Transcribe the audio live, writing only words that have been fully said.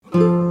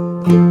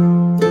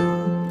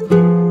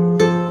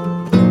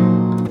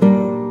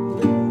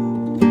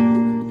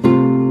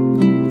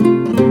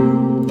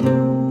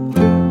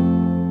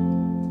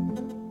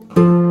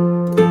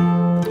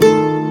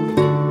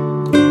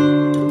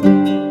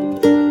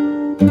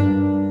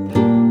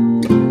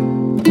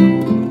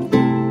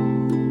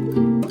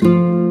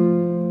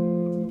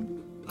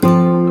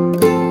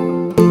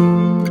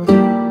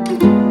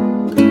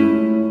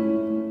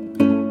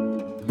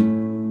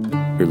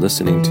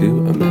listening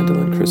to A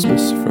Mandolin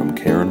Christmas from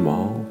Karen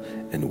Mall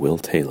and Will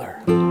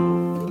Taylor.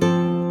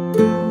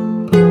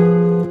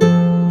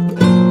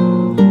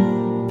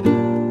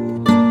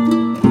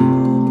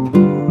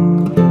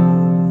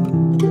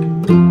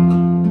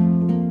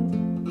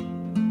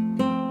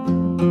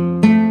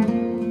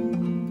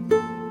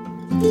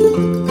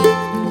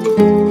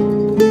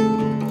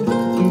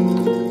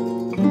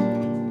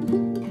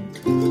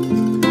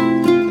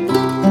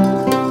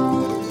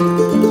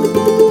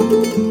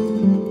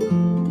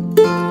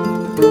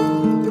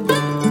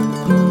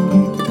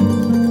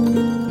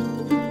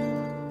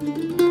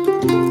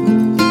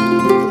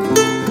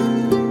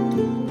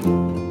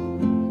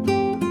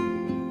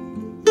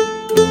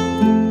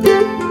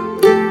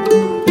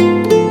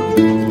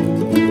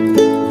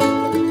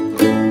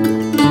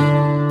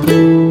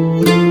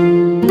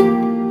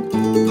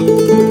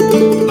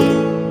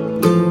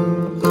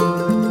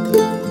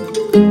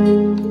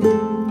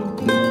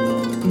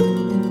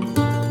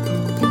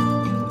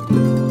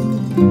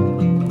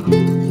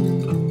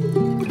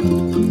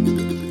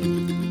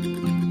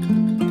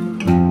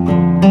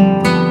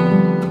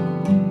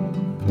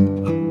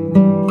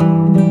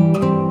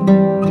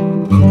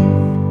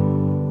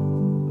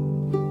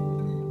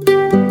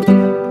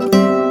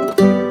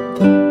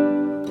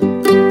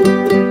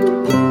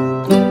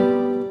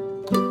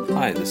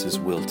 This is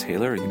Will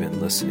Taylor. You've been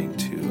listening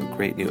to a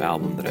great new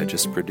album that I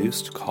just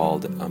produced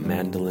called A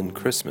Mandolin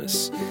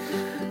Christmas.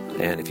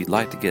 And if you'd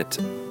like to get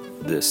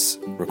this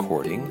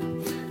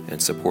recording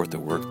and support the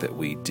work that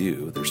we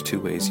do, there's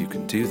two ways you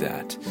can do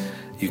that.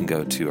 You can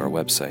go to our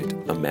website,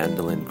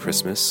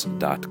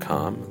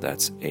 amandolinchristmas.com.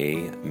 That's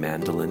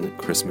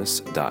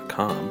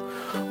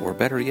amandolinchristmas.com. Or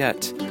better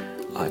yet,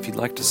 if you'd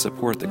like to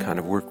support the kind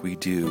of work we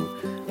do,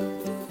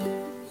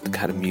 the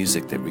kind of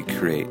music that we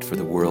create for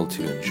the world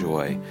to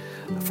enjoy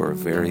for a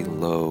very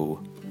low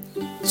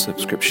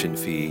subscription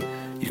fee,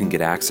 you can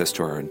get access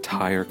to our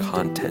entire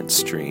content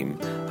stream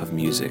of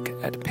music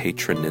at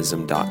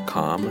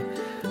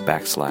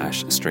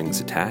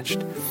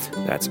patronism.com/strings-attached.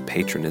 That's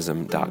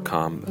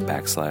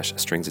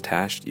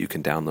patronism.com/strings-attached. You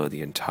can download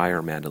the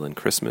entire Mandolin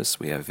Christmas.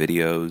 We have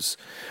videos.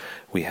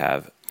 We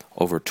have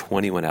over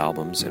 21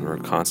 albums, and we're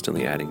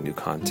constantly adding new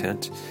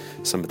content.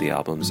 Some of the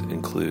albums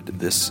include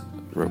this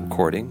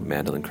recording,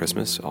 Mandolin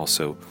Christmas.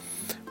 Also,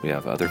 we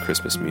have other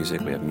Christmas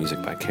music. We have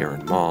music by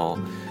Karen Mall.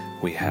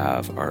 We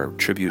have our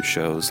tribute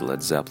shows,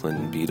 Led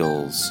Zeppelin,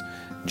 Beatles,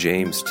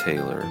 James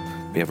Taylor.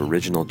 We have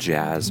original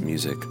jazz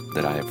music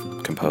that I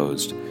have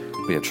composed.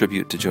 We have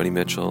tribute to Joni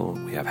Mitchell.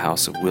 We have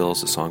House of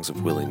Wills, the songs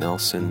of Willie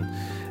Nelson,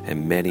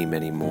 and many,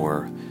 many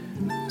more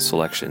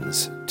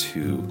selections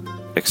to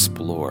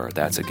explore.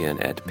 That's again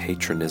at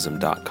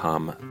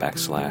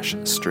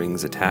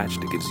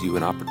patronism.com/strings-attached. It gives you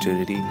an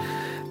opportunity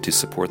to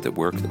support the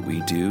work that we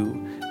do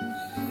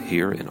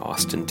here in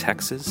Austin,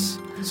 Texas.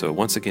 So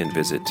once again,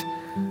 visit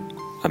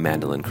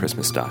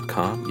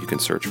amandolinchristmas.com. You can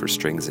search for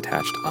Strings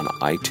Attached on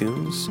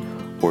iTunes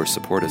or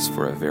support us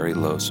for a very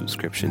low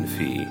subscription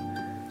fee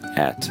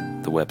at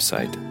the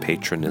website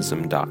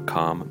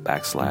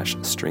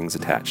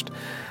patronism.com/strings-attached.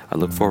 I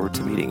look forward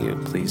to meeting you.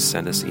 Please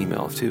send us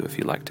email too if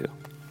you'd like to.